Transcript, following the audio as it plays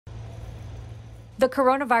The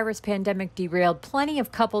coronavirus pandemic derailed plenty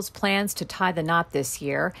of couples' plans to tie the knot this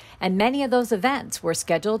year, and many of those events were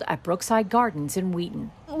scheduled at Brookside Gardens in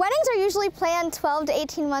Wheaton. Weddings are usually planned 12 to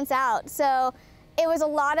 18 months out, so it was a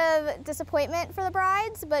lot of disappointment for the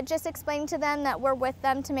brides, but just explaining to them that we're with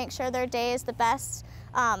them to make sure their day is the best.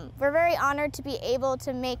 We're very honored to be able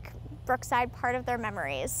to make Brookside part of their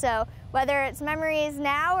memories. So whether it's memories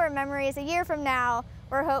now or memories a year from now,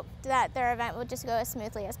 we're hoped that their event will just go as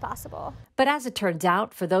smoothly as possible. But as it turns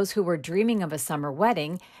out, for those who were dreaming of a summer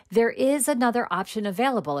wedding, there is another option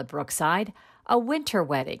available at Brookside, a winter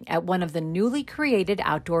wedding at one of the newly created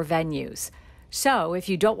outdoor venues. So if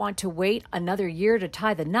you don't want to wait another year to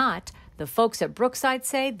tie the knot, the folks at Brookside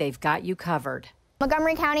say they've got you covered.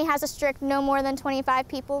 Montgomery County has a strict no more than 25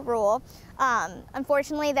 people rule.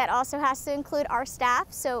 Unfortunately, that also has to include our staff.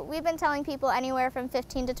 So we've been telling people anywhere from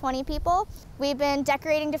 15 to 20 people. We've been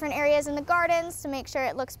decorating different areas in the gardens to make sure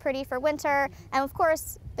it looks pretty for winter. And of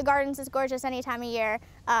course, the gardens is gorgeous any time of year.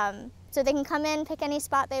 So they can come in, pick any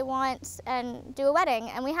spot they want, and do a wedding.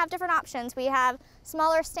 And we have different options. We have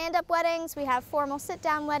smaller stand-up weddings, we have formal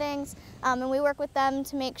sit-down weddings, and we work with them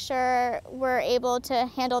to make sure we're able to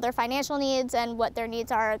handle their financial needs and what their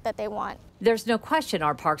needs are that they want. There's no question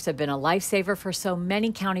our parks have been a lifesaver for so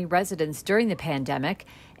many county residents during the pandemic,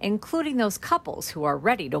 including those couples who are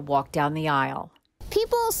ready to walk down the aisle.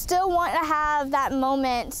 People still want to have that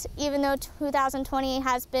moment, even though 2020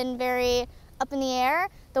 has been very up in the air.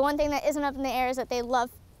 The one thing that isn't up in the air is that they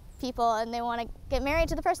love people and they want to get married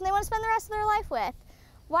to the person they want to spend the rest of their life with.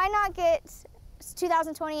 Why not get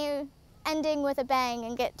 2020 ending with a bang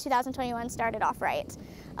and get 2021 started off right?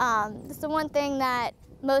 It's the one thing that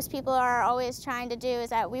most people are always trying to do,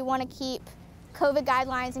 is that we want to keep COVID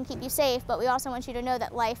guidelines and keep you safe, but we also want you to know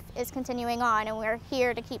that life is continuing on and we're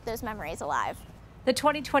here to keep those memories alive. The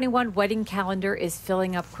 2021 wedding calendar is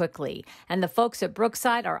filling up quickly, and the folks at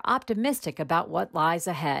Brookside are optimistic about what lies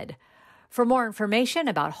ahead. For more information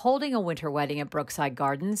about holding a winter wedding at Brookside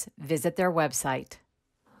Gardens, visit their website.